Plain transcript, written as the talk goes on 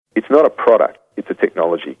It's not a product, it's a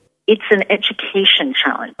technology. It's an education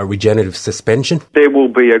challenge. A regenerative suspension. There will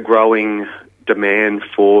be a growing demand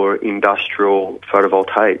for industrial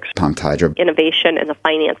photovoltaics. Pumped hydro. Innovation in the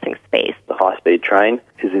financing space. The high-speed train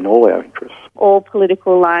is in all our interests. All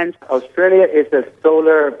political lines. Australia is a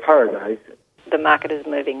solar paradise. The market is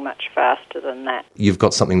moving much faster than that. You've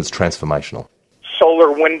got something that's transformational.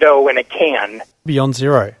 Solar window in a can. Beyond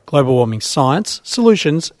Zero, global warming science,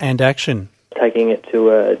 solutions and action. Taking it to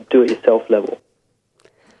a do-it-yourself level.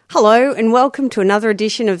 Hello and welcome to another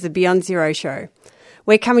edition of the Beyond Zero Show.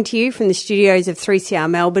 We're coming to you from the studios of 3CR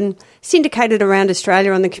Melbourne, syndicated around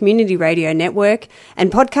Australia on the Community Radio Network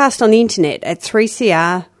and podcast on the internet at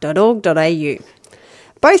 3cr.org.au.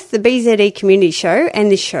 Both the BZE Community Show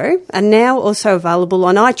and this show are now also available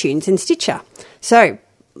on iTunes and Stitcher. So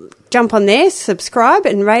jump on there, subscribe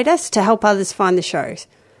and rate us to help others find the shows.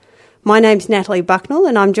 My name's Natalie Bucknell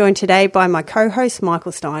and I'm joined today by my co-host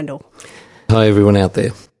Michael Steindl. Hi everyone out there.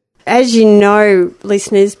 As you know,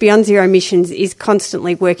 listeners, Beyond Zero Emissions is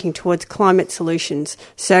constantly working towards climate solutions.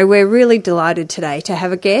 So we're really delighted today to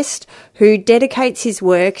have a guest who dedicates his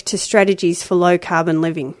work to strategies for low carbon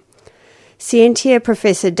living. Scientia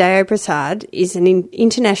Professor Deo Prasad is an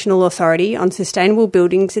international authority on sustainable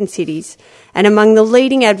buildings and cities and among the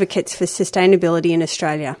leading advocates for sustainability in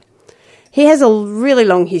Australia. He has a really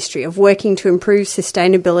long history of working to improve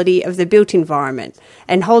sustainability of the built environment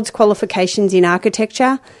and holds qualifications in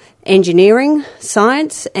architecture, engineering,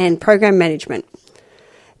 science and program management.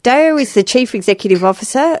 Deo is the Chief Executive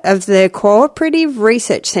Officer of the Cooperative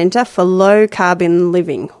Research Centre for Low Carbon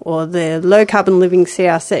Living, or the Low Carbon Living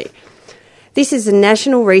CRC. This is a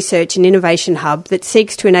national research and innovation hub that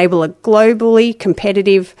seeks to enable a globally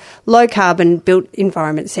competitive, low-carbon built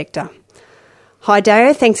environment sector. Hi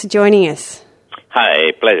Deo, thanks for joining us.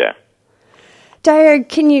 Hi, pleasure. Deo,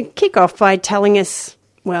 can you kick off by telling us,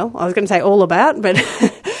 well, I was going to say all about, but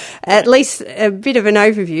at least a bit of an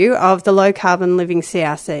overview of the Low Carbon Living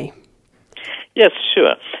CRC? Yes,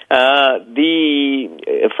 sure.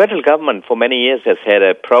 The federal government for many years has had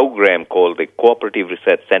a program called the Cooperative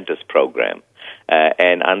Research Centres Program.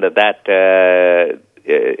 And under that, the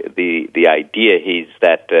idea is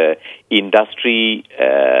that industry,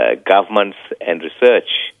 governments and research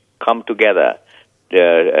come together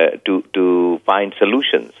to find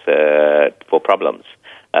solutions for problems,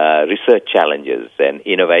 research challenges and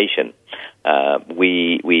innovation.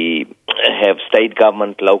 We have state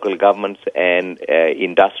government, local governments and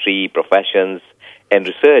industry, professions and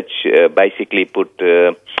research basically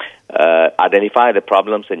identify the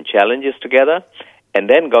problems and challenges together and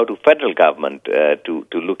then go to federal government to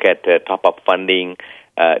look at top-up funding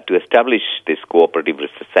to establish this cooperative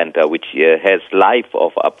research center, which has life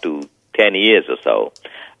of up to 10 years or so.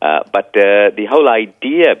 But the whole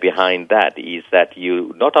idea behind that is that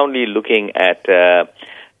you not only looking at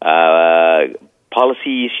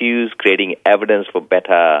policy issues, creating evidence for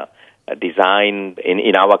better design,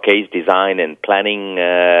 in our case, design and planning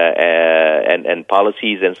and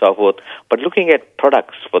policies and so forth, but looking at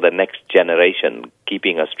products for the next generation,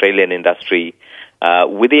 keeping Australian industry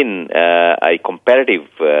within a competitive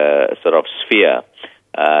sort of sphere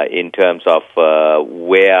in terms of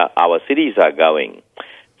where our cities are going.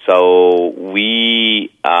 So we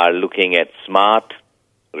are looking at smart,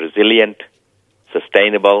 resilient,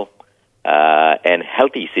 sustainable, and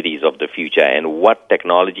healthy cities of the future, and what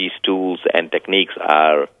technologies, tools, and techniques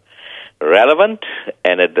are relevant,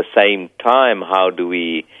 and at the same time, how do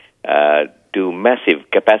we do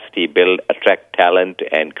massive capacity build, attract talent,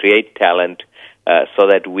 and create talent so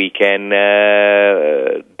that we can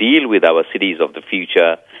deal with our cities of the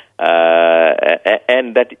future,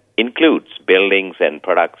 and that includes buildings and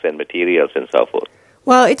products and materials and so forth.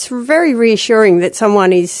 Well, it's very reassuring that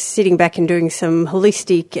someone is sitting back and doing some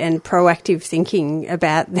holistic and proactive thinking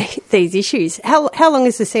about these issues. How long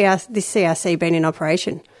has this CRC been in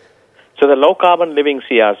operation? So the Low Carbon Living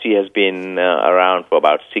CRC has been around for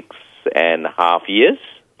about 6.5 years.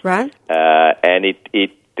 Right. And it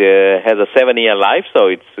has a 7-year life, so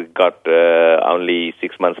it's got only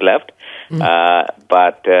 6 months left.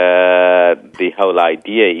 But the whole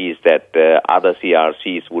idea is that other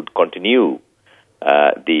CRCs would continue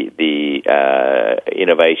the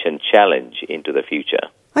innovation challenge into the future.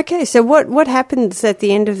 Okay, so what happens at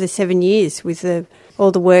the end of the 7 years with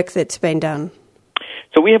all the work that's been done?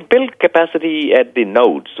 So we have built capacity at the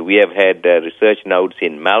nodes. We have had research nodes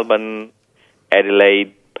in Melbourne,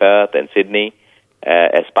 Adelaide, Perth and Sydney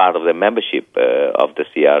as part of the membership of the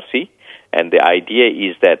CRC. And the idea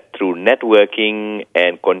is that through networking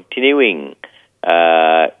and continuing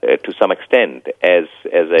to some extent as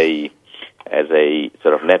a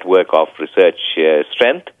sort of network of research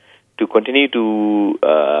strength, to continue to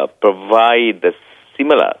provide the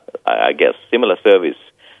similar service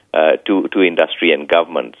to industry and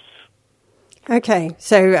governments. Okay,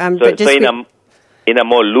 so in a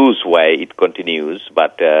more loose way, it continues,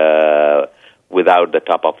 but without the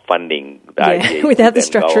top-up funding. Without the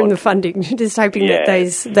structure and the funding, just hoping that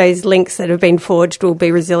those links that have been forged will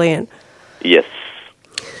be resilient. Yes.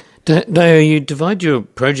 Deo, you divide your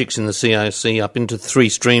projects in the CRC up into 3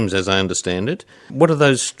 streams, as I understand it. What are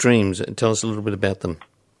those streams? Tell us a little bit about them.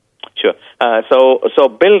 Sure. So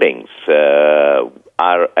buildings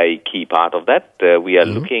are a key part of that. We are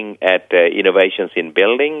looking at innovations in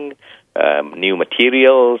building, new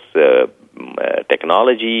materials,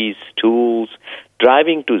 technologies, tools,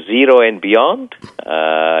 driving to zero and beyond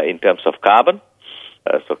in terms of carbon.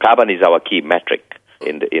 So carbon is our key metric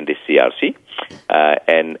in this CRC,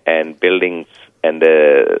 and buildings and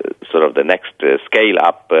sort of the next scale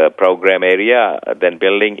up program area. Then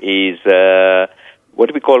building is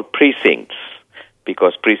what we call precincts,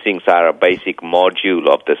 because precincts are a basic module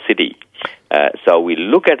of the city. So we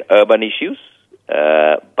look at urban issues,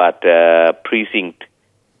 but precinct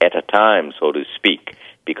at a time, so to speak,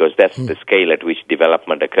 because that's the scale at which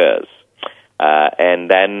development occurs. And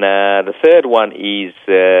then the third one is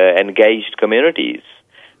engaged communities.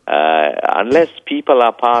 Unless people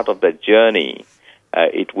are part of the journey,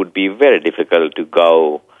 it would be very difficult to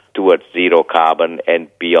go towards zero carbon and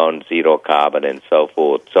beyond zero carbon and so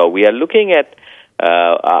forth. So we are looking at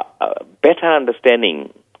better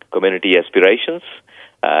understanding community aspirations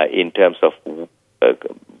in terms of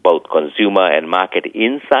both consumer and market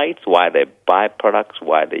insights, why they buy products,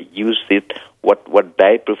 why they use it, what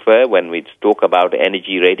they prefer. When we talk about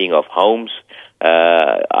energy rating of homes,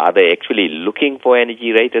 are they actually looking for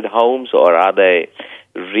energy-rated homes, or are they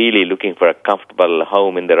really looking for a comfortable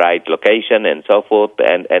home in the right location and so forth?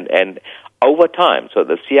 And over time, so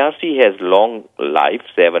the CRC has long life,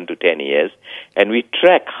 7 to 10 years, and we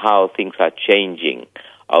track how things are changing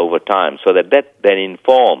over time, so that then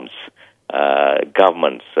informs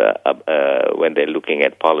governments when they're looking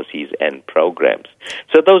at policies and programs.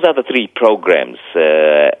 So those are the 3 programs,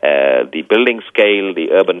 the building scale,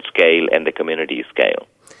 the urban scale, and the community scale.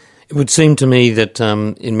 It would seem to me that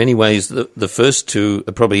in many ways the first 2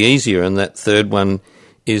 are probably easier, and that third one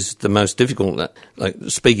is the most difficult. Like,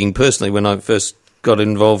 speaking personally, when I first got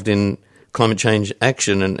involved in climate change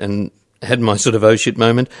action and had my sort of oh shit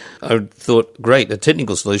moment, I thought, great, a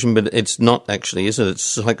technical solution, but it's not actually, is it?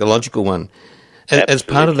 It's a psychological one. As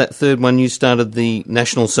part of that third one, you started the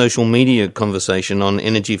national social media conversation on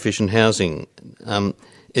energy efficient housing.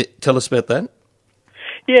 Tell us about that.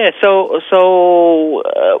 Yeah, so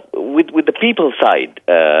with the people side,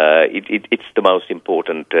 it's the most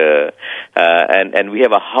important, and we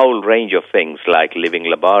have a whole range of things like living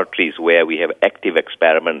laboratories where we have active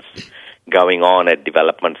experiments going on at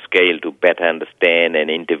development scale to better understand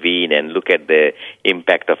and intervene and look at the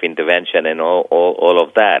impact of intervention and all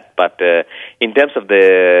of that. But in terms of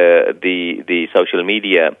the social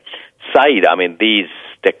media side, I mean, these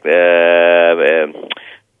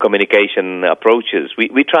communication approaches,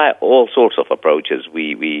 we try all sorts of approaches.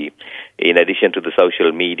 We in addition to the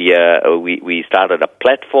social media, we started a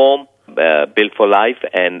platform, Built for Life,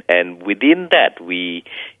 and within that we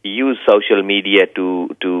use social media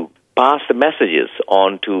to pass the messages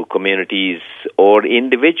on to communities or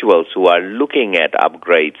individuals who are looking at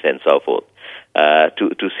upgrades and so forth,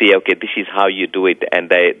 to see, okay, this is how you do it, and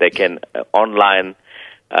they can online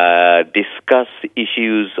discuss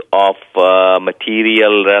issues of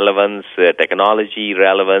material relevance, technology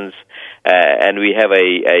relevance, and we have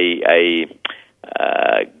a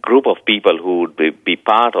group of people who would be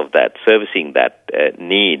part of that, servicing that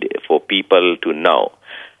need for people to know.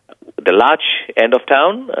 The large end of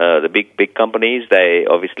town, the big companies, they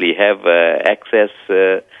obviously have access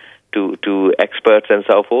to experts and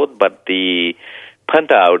so forth, but the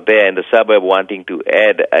punter out there in the suburb wanting to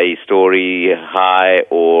add a story high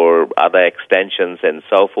or other extensions and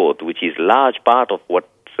so forth, which is large part of what's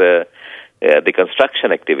the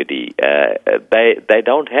construction activity, they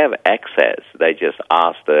don't have access. They just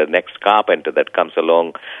ask the next carpenter that comes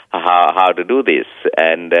along how to do this.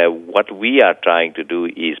 And what we are trying to do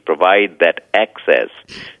is provide that access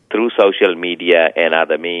through social media and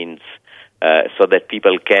other means so that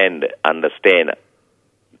people can understand.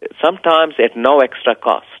 Sometimes at no extra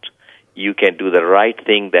cost, you can do the right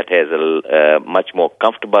thing that has a much more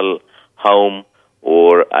comfortable home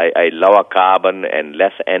or a lower carbon and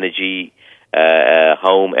less energy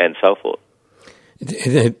home and so forth.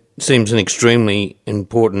 It seems an extremely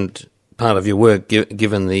important part of your work,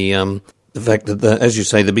 given the fact that, as you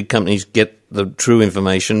say, the big companies get the true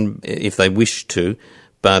information if they wish to,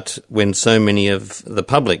 but when so many of the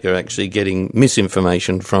public are actually getting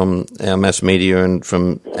misinformation from our mass media and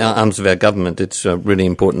from our arms of our government, it's a really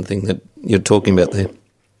important thing that you're talking about there.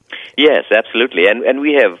 Yes, absolutely. And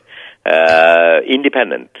we have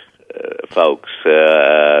independent folks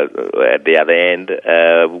at the other end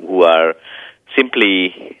who are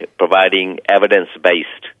simply providing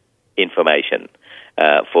evidence-based information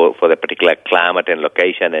for the particular climate and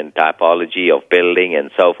location and typology of building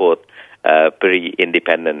and so forth. Pretty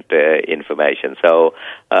independent information. So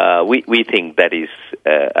we think that is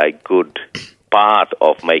a good part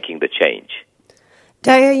of making the change.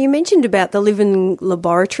 Deo, you mentioned about the living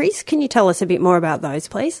laboratories. Can you tell us a bit more about those,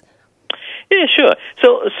 please? Yeah, sure.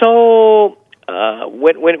 So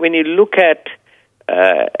when you look at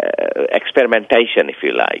experimentation, if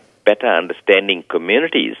you like, better understanding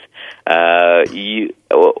communities,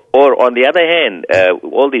 or on the other hand,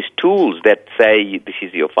 all these tools that say this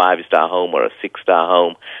is your 5-star home or a 6-star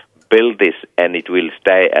home, build this and it will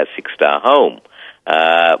stay a 6-star home.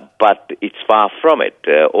 But it's far from it.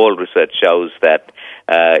 All research shows that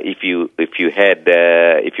if you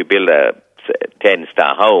build a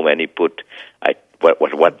 10-star home and you put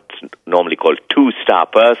what's normally called 2-star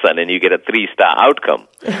person, and you get a 3-star outcome.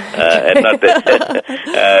 And not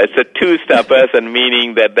it's a 2-star person,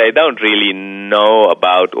 meaning that they don't really know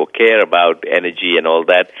about or care about energy and all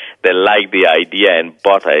that. They like the idea and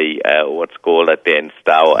bought a what's called a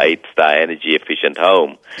 10-star or 8-star energy efficient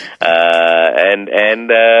home. And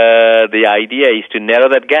the idea is to narrow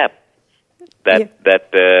that gap.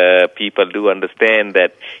 That people do understand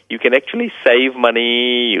that you can actually save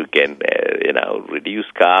money, you can reduce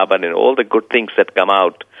carbon and all the good things that come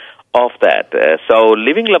out of that. So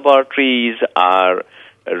living laboratories are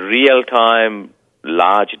real-time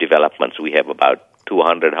large developments. We have about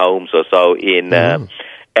 200 homes or so in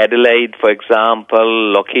Adelaide, for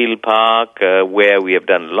example, Lockhill Park, where we have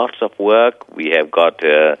done lots of work. We have got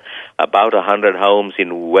about 100 homes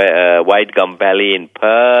in White Gum Valley in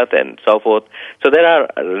Perth and so forth. So there are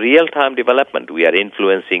real-time development. We are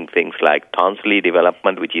influencing things like Tonsley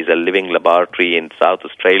Development, which is a living laboratory in South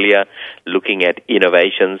Australia, looking at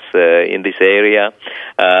innovations in this area,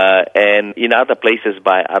 and in other places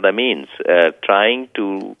by other means, trying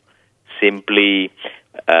to simply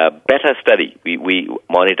better study. We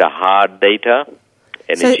monitor hard data.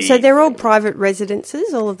 So they're all private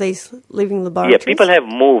residences, all of these living laboratories? Yeah, people have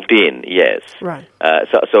moved in, yes. Right.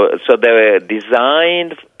 So they were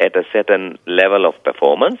designed at a certain level of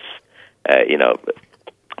performance,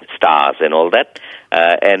 stars and all that,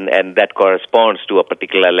 and that corresponds to a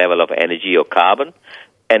particular level of energy or carbon.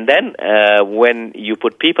 And then when you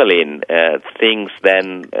put people in, things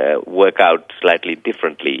then work out slightly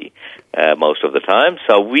differently most of the time.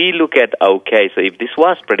 So we look at, so if this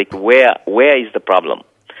was predicted, where is the problem?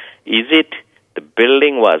 Is it the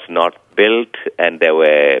building was not built and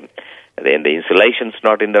the insulation's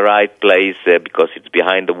not in the right place because it's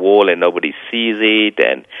behind the wall and nobody sees it?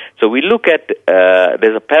 And so we look at,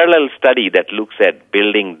 there's a parallel study that looks at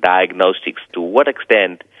building diagnostics, to what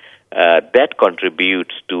extent that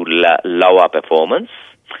contributes to lower performance,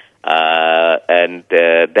 and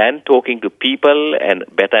then talking to people and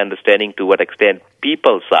better understanding to what extent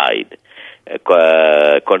people's side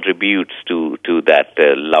contributes to that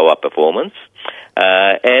lower performance,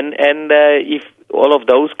 and if all of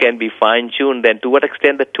those can be fine-tuned, then to what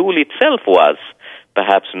extent the tool itself was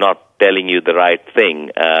perhaps not telling you the right thing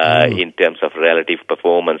in terms of relative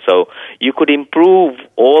performance. So you could improve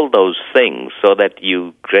all those things so that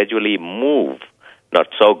you gradually move, not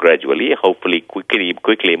so gradually, hopefully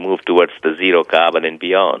quickly move towards the zero carbon and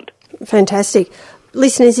beyond. Fantastic.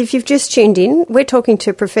 Listeners, if you've just tuned in, we're talking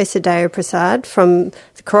to Professor Deo Prasad from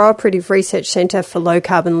the Cooperative Research Centre for Low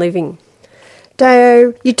Carbon Living.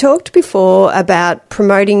 Deo, you talked before about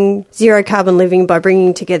promoting zero carbon living by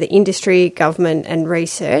bringing together industry, government and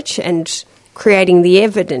research and creating the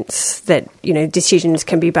evidence that, decisions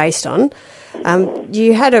can be based on.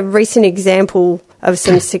 You had a recent example of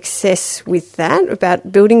some success with that,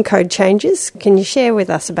 about building code changes. Can you share with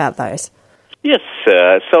us about those? Yes,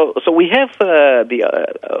 so we have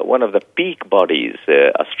one of the peak bodies,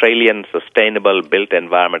 Australian Sustainable Built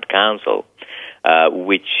Environment Council,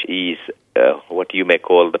 which is what you may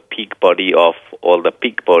call the peak body of all the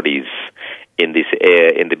peak bodies in this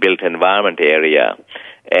in the built environment area,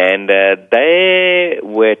 and they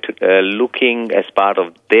were looking as part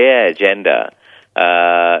of their agenda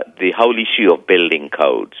the whole issue of building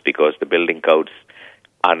codes, because the building codes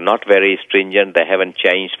are not very stringent. They haven't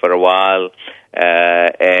changed for a while,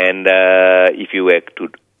 and if you were to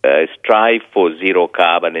strive for zero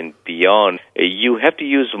carbon and beyond, you have to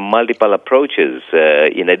use multiple approaches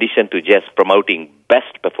in addition to just promoting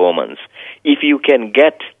best performance. If you can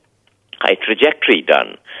get a trajectory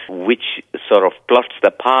done which sort of plots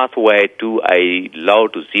the pathway to a low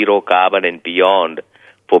to zero carbon and beyond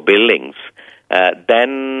for buildings,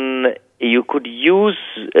 then you could use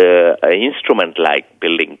an instrument like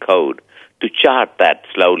building code to chart that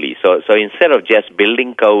slowly. So instead of just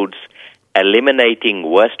building codes eliminating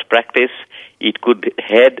worst practice, it could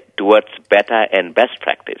head towards better and best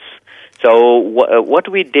practice. So what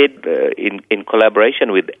we did in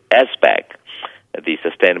collaboration with ASBAC, the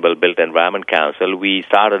Sustainable Built Environment Council, we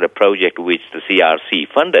started a project which the CRC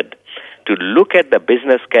funded to look at the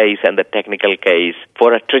business case and the technical case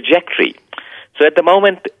for a trajectory. So at the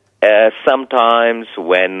moment, sometimes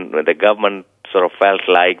when the government sort of felt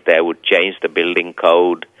like they would change the building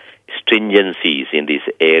code stringencies in this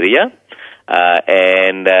area,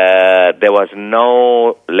 and there was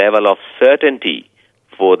no level of certainty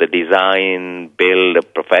for the design,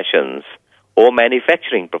 build professions or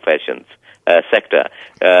manufacturing professions sector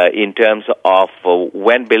in terms of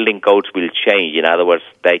when building codes will change. In other words,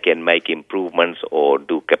 they can make improvements or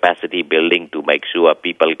do capacity building to make sure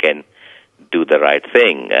people can do the right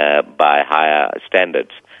thing by higher standards.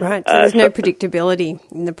 Right, so there's no predictability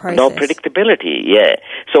in the process. No predictability, yeah.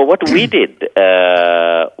 So what we did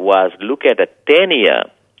was look at a 10-year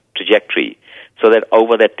trajectory so that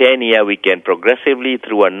over the 10-year we can progressively,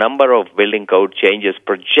 through a number of building code changes,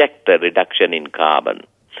 project a reduction in carbon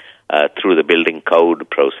through the building code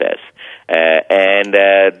process. And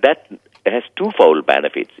that has twofold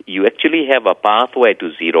benefits. You actually have a pathway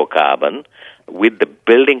to zero carbon with the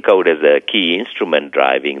building code as a key instrument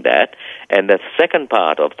driving that. And the second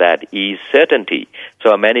part of that is certainty.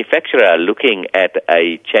 So a manufacturer looking at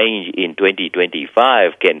a change in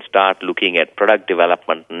 2025 can start looking at product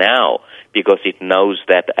development now because it knows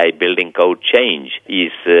that a building code change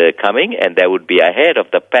is coming, and they would be ahead of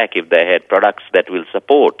the pack if they had products that will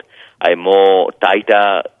support a more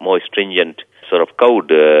tighter, more stringent sort of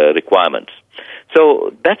code requirements.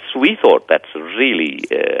 So we thought that's really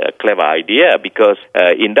a clever idea because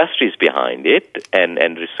industry is behind it, and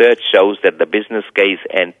research shows that the business case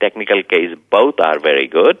and technical case both are very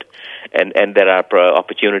good, and there are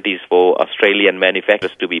opportunities for Australian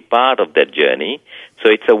manufacturers to be part of that journey. So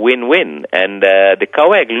it's a win-win, and the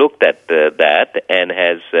COAG looked at that and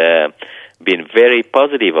has been very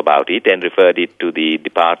positive about it and referred it to the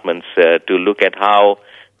departments to look at how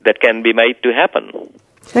that can be made to happen.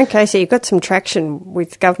 Okay, so you've got some traction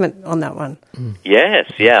with government on that one. Yes,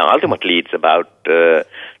 yeah. Ultimately, it's about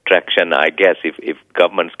traction, I guess, if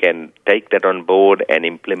governments can take that on board and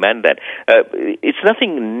implement that. It's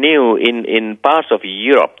nothing new. In parts of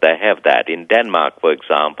Europe, they have that. In Denmark, for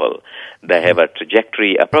example, they have a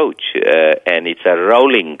trajectory approach, and it's a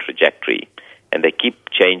rolling trajectory. And they keep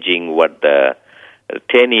changing what the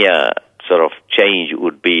 10-year sort of change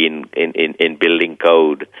would be in building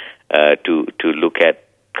code to look at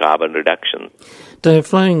carbon reduction. Dave,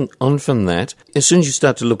 flowing on from that, as soon as you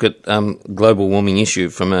start to look at global warming issue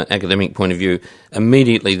from an academic point of view,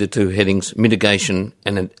 immediately the two headings, mitigation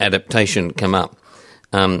and adaptation, come up.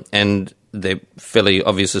 And they're fairly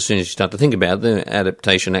obvious as soon as you start to think about it. The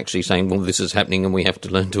adaptation actually saying, well, this is happening and we have to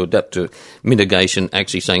learn to adapt to it. Mitigation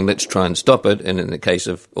actually saying, let's try and stop it. And in the case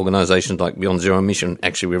of organisations like Beyond Zero Emission,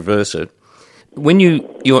 actually reverse it. When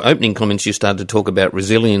your opening comments, you started to talk about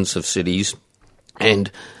resilience of cities,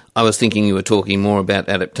 and I was thinking you were talking more about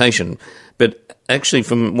adaptation. But actually,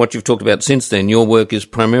 from what you've talked about since then, your work is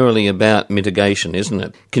primarily about mitigation, isn't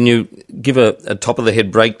it? Can you give a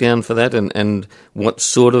top-of-the-head breakdown for that and what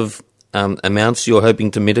sort of amounts you're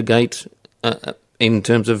hoping to mitigate in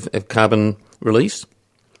terms of carbon release?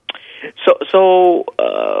 So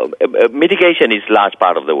mitigation is a large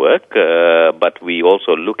part of the work, but we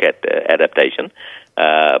also look at adaptation.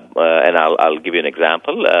 And I'll give you an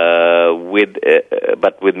example.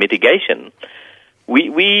 But with mitigation,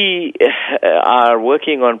 we are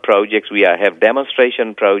working on projects. We have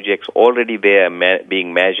demonstration projects already there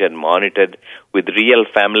being measured, monitored with real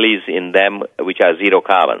families in them, which are zero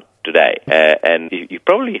carbon today. And you've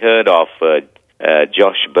probably heard of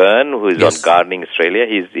Josh Byrne, who is Yes. on Gardening Australia.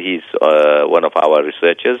 He's one of our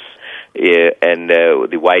researchers. And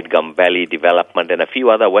the White Gum Valley development and a few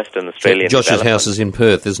other Western Australian Josh's house is in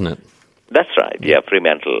Perth, isn't it? That's right,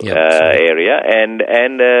 Fremantle Yeah, area. And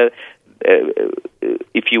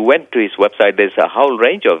if you went to his website, there's a whole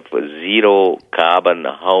range of zero carbon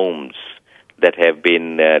homes that have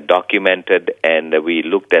been documented, and we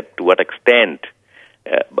looked at to what extent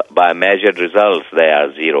by measured results, they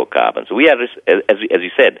are zero carbon. So we are, as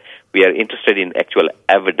you said, we are interested in actual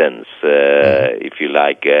evidence, if you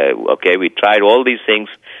like. Okay, we tried all these things,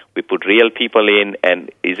 we put real people in, and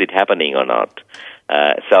is it happening or not?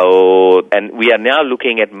 And we are now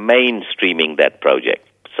looking at mainstreaming that project.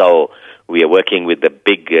 So we are working with the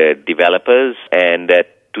big developers, and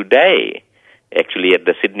today, actually at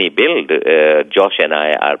the Sydney Build, Josh and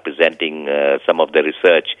I are presenting some of the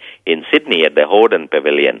research in Sydney at the Horden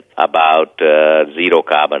Pavilion about zero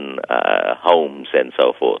carbon homes and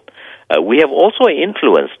so forth. We have also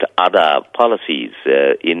influenced other policies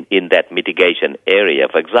in that mitigation area.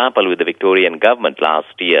 For example, with the Victorian government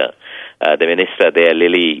last year, the minister there,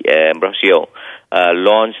 Lily Ambrosio,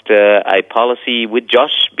 launched a policy with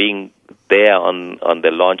Josh being there on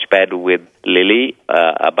the launch pad with Lily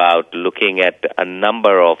about looking at a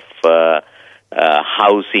number of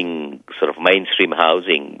housing, sort of mainstream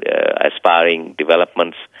housing, aspiring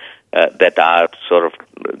developments that are sort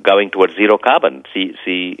of going towards zero carbon.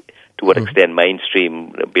 See to what extent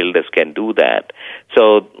mainstream builders can do that.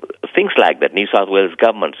 So things like that. New South Wales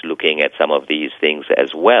government's looking at some of these things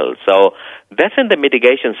as well. So that's in the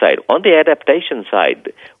mitigation side. On the adaptation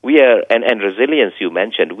side, we are, and resilience you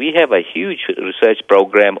mentioned, we have a huge research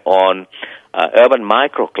program on urban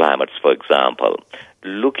microclimates, for example,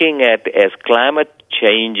 looking at as climate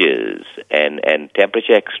changes and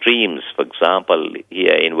temperature extremes, for example,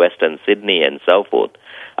 here in Western Sydney and so forth,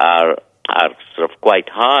 are sort of quite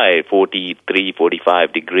high, 43,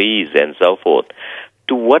 45 degrees and so forth.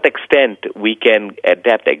 To what extent we can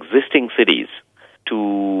adapt existing cities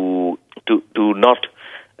to not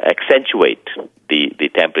accentuate the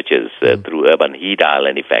temperatures through urban heat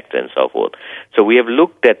island effect and so forth. So we have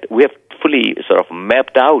fully sort of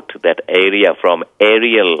mapped out that area from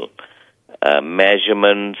aerial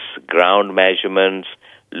measurements, ground measurements,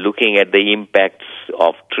 looking at the impacts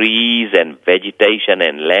of trees and vegetation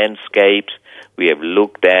and landscapes. We have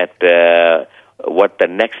looked at what the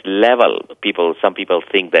next level, some people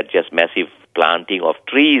think that just massive planting of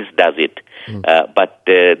trees does it, but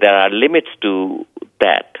there are limits to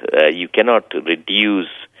that. You cannot reduce,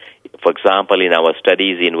 for example, in our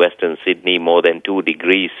studies in Western Sydney, more than 2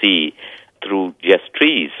 degrees C through just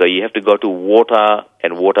trees. So you have to go to water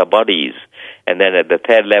and water bodies. And then at the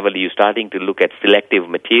third level, you're starting to look at selective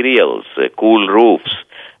materials, cool roofs,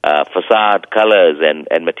 facade colors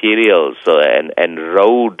and materials, and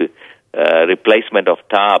road replacement of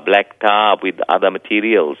tar, black tar with other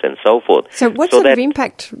materials and so forth. So what sort of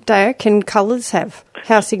impact, Daya, can colours have?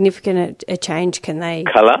 How significant a change can they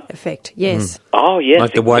affect? Yes. Oh, yes.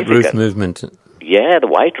 Like the white roof movement. Yeah, the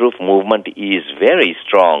white roof movement is very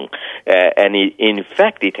strong. And in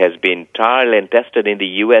fact, it has been tried and tested in the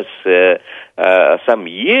U.S. Some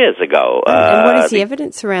years ago. And what is the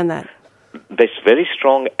evidence around that? There's very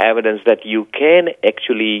strong evidence that you can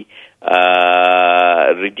actually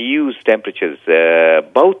reduce temperatures,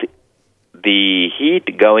 both the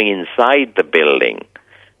heat going inside the building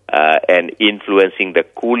and influencing the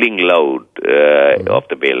cooling load of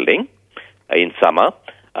the building in summer,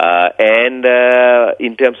 and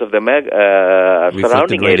in terms of the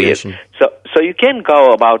surrounding areas. So you can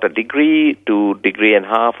go about 1 degree to 1.5 degrees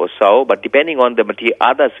or so, but depending on the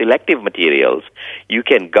other selective materials, you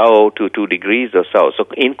can go to 2 degrees or so. So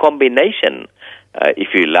in combination, if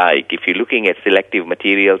you like, if you're looking at selective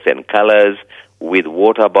materials and colors with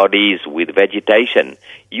water bodies, with vegetation,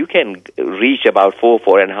 you can reach about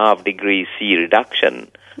 4.5 degrees C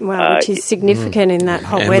reduction. Wow, which is significant in that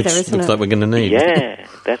hot weather, isn't it? Looks like we're going to need. Yeah,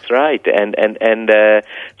 that's right. And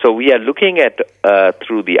so we are looking at,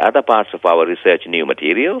 through the other parts of our research, new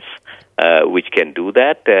materials, which can do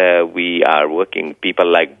that. We are working,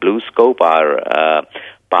 people like BlueScope are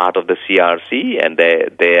part of the CRC, and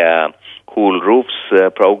their Cool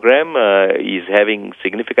Roofs program is having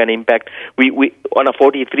significant impact. We on a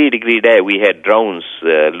 43-degree day, we had drones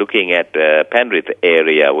looking at Penrith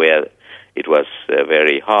area where it was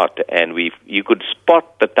very hot, and you could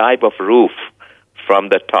spot the type of roof from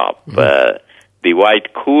the top. The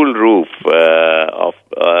white cool roof of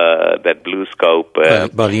that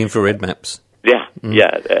BlueScope by the infrared maps. Yeah,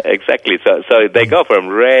 exactly. So they go from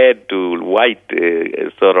red to white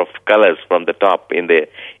sort of colors from the top in the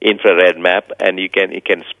infrared map, and you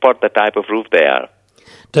can spot the type of roof they are.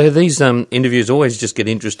 So these interviews always just get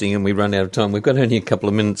interesting, and we run out of time. We've got only a couple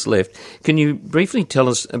of minutes left. Can you briefly tell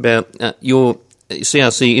us about your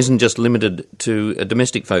CRC isn't just limited to a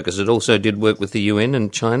domestic focus. It also did work with the UN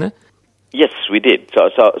and China? Yes, we did.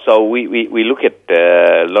 So we look at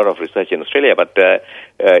a lot of research in Australia, but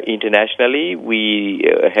internationally we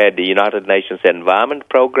had the United Nations Environment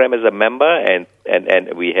Program as a member, and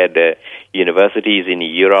we had universities in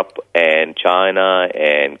Europe and China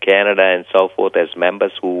and Canada and so forth as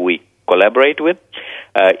members who we collaborate with.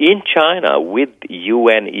 In China, with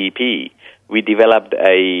UNEP, we developed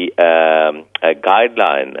a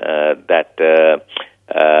guideline that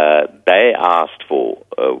they asked for,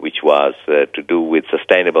 which was to do with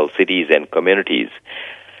sustainable cities and communities.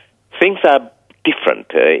 Things are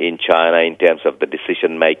different in China in terms of the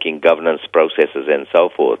decision-making, governance processes, and so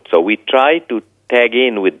forth. So we try to tag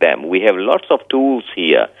in with them. We have lots of tools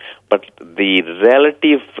here, but the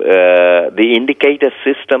relative, the indicator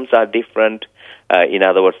systems are different. In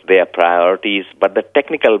other words, their priorities, but the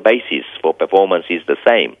technical basis for performance is the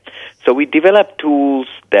same. So we develop tools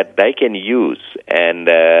that they can use, and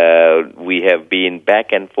we have been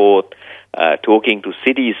back and forth talking to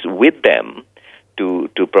cities with them to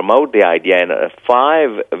promote the idea. And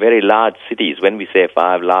 5 very large cities, when we say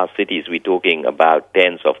 5 large cities, we're talking about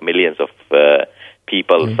tens of millions of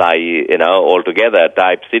people, altogether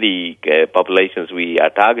type city populations we are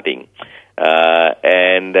targeting.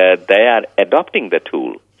 And they are adopting the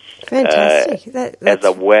tool. Fantastic. As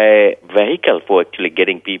a vehicle for actually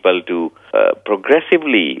getting people to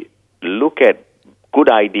progressively look at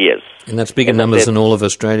good ideas. And that's bigger numbers than all of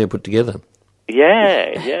Australia put together.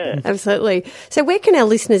 Yeah. Absolutely. So where can our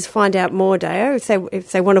listeners find out more, Deo,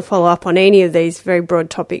 if they want to follow up on any of these very broad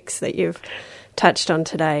topics that you've touched on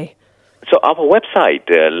today? So our website,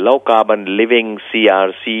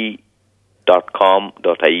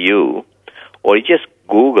 lowcarbonlivingcrc.com.au, or you just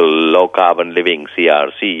Google Low Carbon Living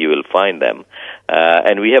CRC, you will find them.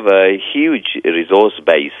 And we have a huge resource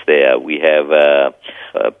base there. We have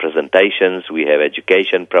presentations, we have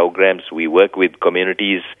education programs. We work with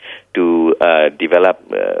communities to develop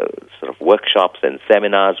sort of workshops and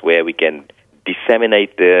seminars where we can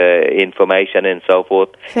disseminate the information and so forth.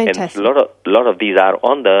 Fantastic. And a lot of these are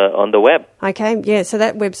on the web. Okay, yeah, so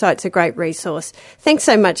that website's a great resource. Thanks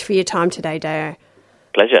so much for your time today, Deo.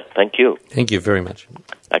 Pleasure. Thank you. Thank you very much.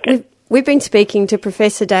 Okay. We've been speaking to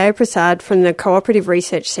Professor Deo Prasad from the Cooperative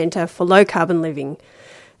Research Centre for Low Carbon Living.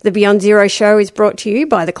 The Beyond Zero show is brought to you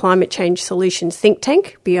by the Climate Change Solutions think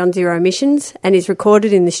tank, Beyond Zero Emissions, and is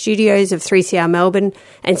recorded in the studios of 3CR Melbourne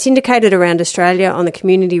and syndicated around Australia on the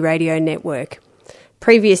Community Radio Network.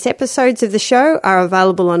 Previous episodes of the show are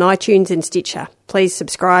available on iTunes and Stitcher. Please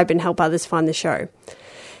subscribe and help others find the show.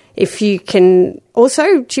 If you can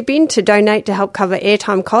also chip in to donate to help cover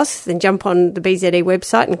airtime costs, then jump on the BZE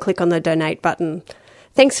website and click on the donate button.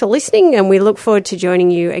 Thanks for listening, and we look forward to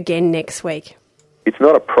joining you again next week. It's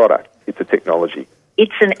not a product, it's a technology.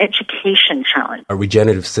 It's an education challenge. A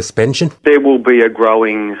regenerative suspension. There will be a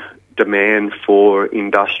growing demand for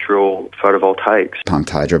industrial photovoltaics. Pumped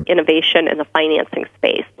hydro. Innovation in the financing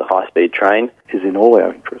space. The high-speed train is in all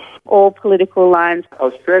our interests. All political lines.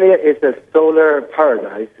 Australia is a solar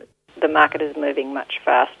paradise. The market is moving much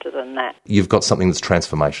faster than that. You've got something that's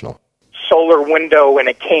transformational. Solar window in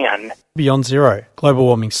a can. Beyond Zero, global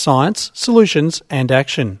warming science, solutions and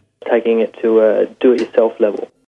action. Taking it to a do-it-yourself level.